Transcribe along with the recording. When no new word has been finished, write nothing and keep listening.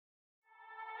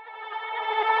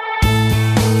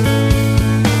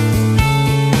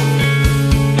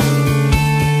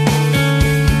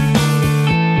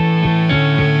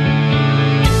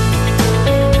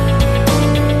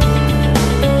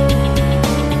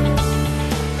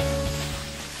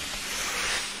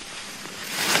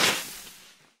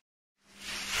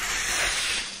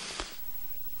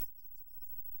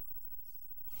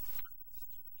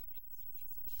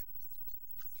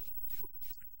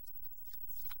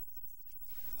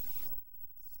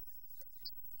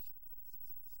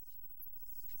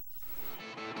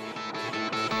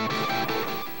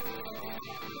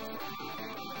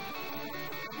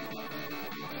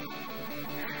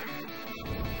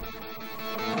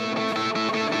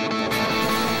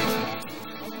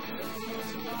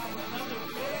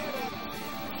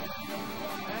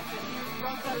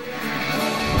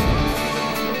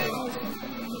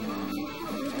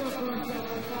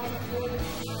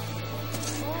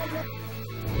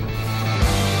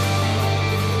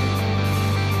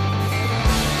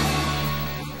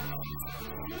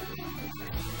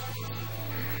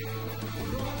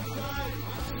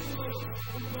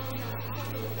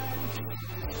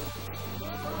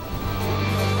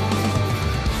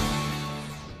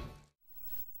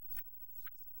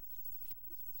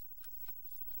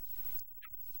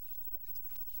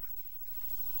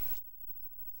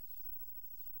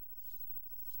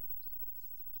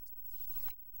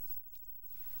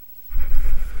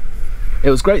It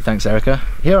was great, thanks Erica.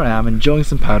 Here I am enjoying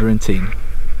some powder and tea.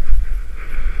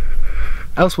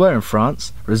 Elsewhere in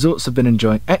France, resorts have been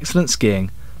enjoying excellent skiing,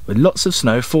 with lots of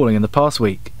snow falling in the past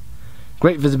week.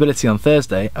 Great visibility on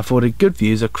Thursday afforded good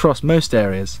views across most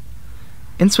areas.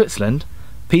 In Switzerland,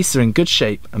 pistes are in good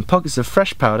shape and pockets of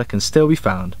fresh powder can still be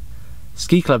found.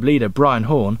 Ski club leader Brian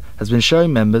Horn has been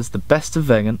showing members the best of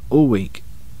Wengen all week.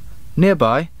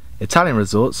 Nearby, Italian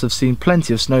resorts have seen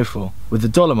plenty of snowfall, with the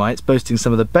Dolomites boasting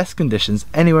some of the best conditions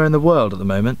anywhere in the world at the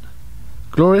moment.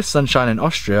 Glorious sunshine in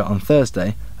Austria on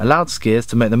Thursday allowed skiers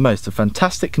to make the most of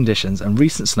fantastic conditions and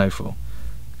recent snowfall.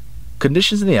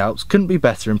 Conditions in the Alps couldn't be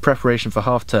better in preparation for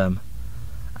half-term,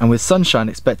 and with sunshine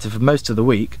expected for most of the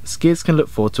week, skiers can look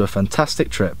forward to a fantastic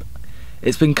trip.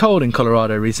 It's been cold in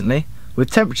Colorado recently,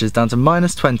 with temperatures down to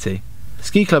 -20.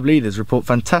 Ski club leaders report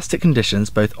fantastic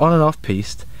conditions both on and off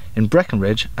piste in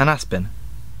Breckenridge and Aspen.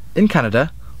 In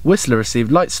Canada, Whistler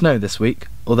received light snow this week,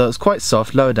 although it was quite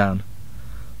soft lower down.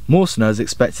 More snow is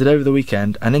expected over the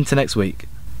weekend and into next week.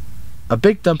 A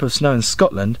big dump of snow in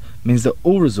Scotland means that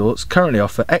all resorts currently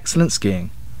offer excellent skiing.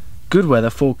 Good weather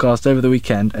forecast over the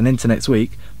weekend and into next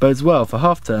week bodes well for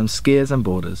half-term skiers and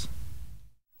boarders.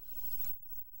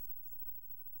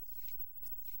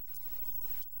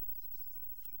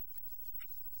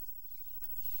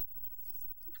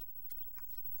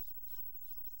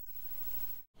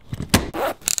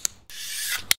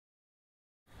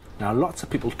 Now, lots of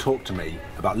people talk to me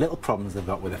about little problems they've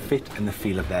got with the fit and the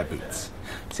feel of their boots.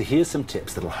 So here's some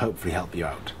tips that'll hopefully help you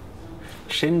out.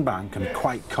 Shin bang can be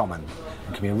quite common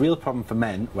and can be a real problem for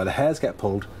men where the hairs get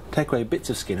pulled, take away bits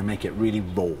of skin and make it really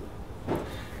raw.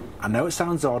 I know it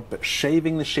sounds odd, but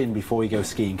shaving the shin before you go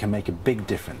skiing can make a big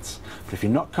difference. But if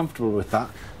you're not comfortable with that,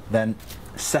 then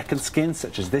second skin,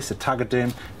 such as this, a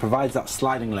Tagaderm, provides that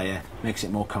sliding layer, makes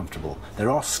it more comfortable. There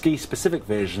are ski-specific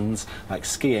versions, like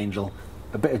Ski Angel,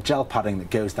 a bit of gel padding that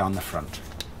goes down the front.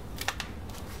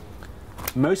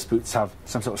 Most boots have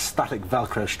some sort of static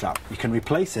Velcro strap. You can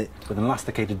replace it with an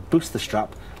elasticated booster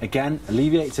strap. Again,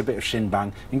 alleviates a bit of shin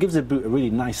bang and gives the boot a really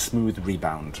nice smooth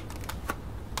rebound.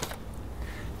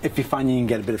 If you find you can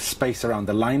get a bit of space around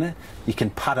the liner, you can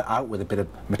pad it out with a bit of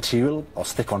material or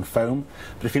stick-on foam.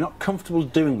 But if you're not comfortable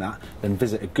doing that, then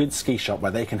visit a good ski shop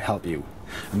where they can help you.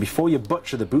 And before you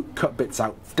butcher the boot, cut bits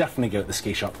out, definitely go to the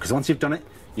ski shop, because once you've done it,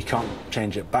 you can't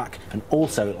change it back, and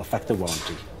also it'll affect the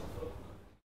warranty.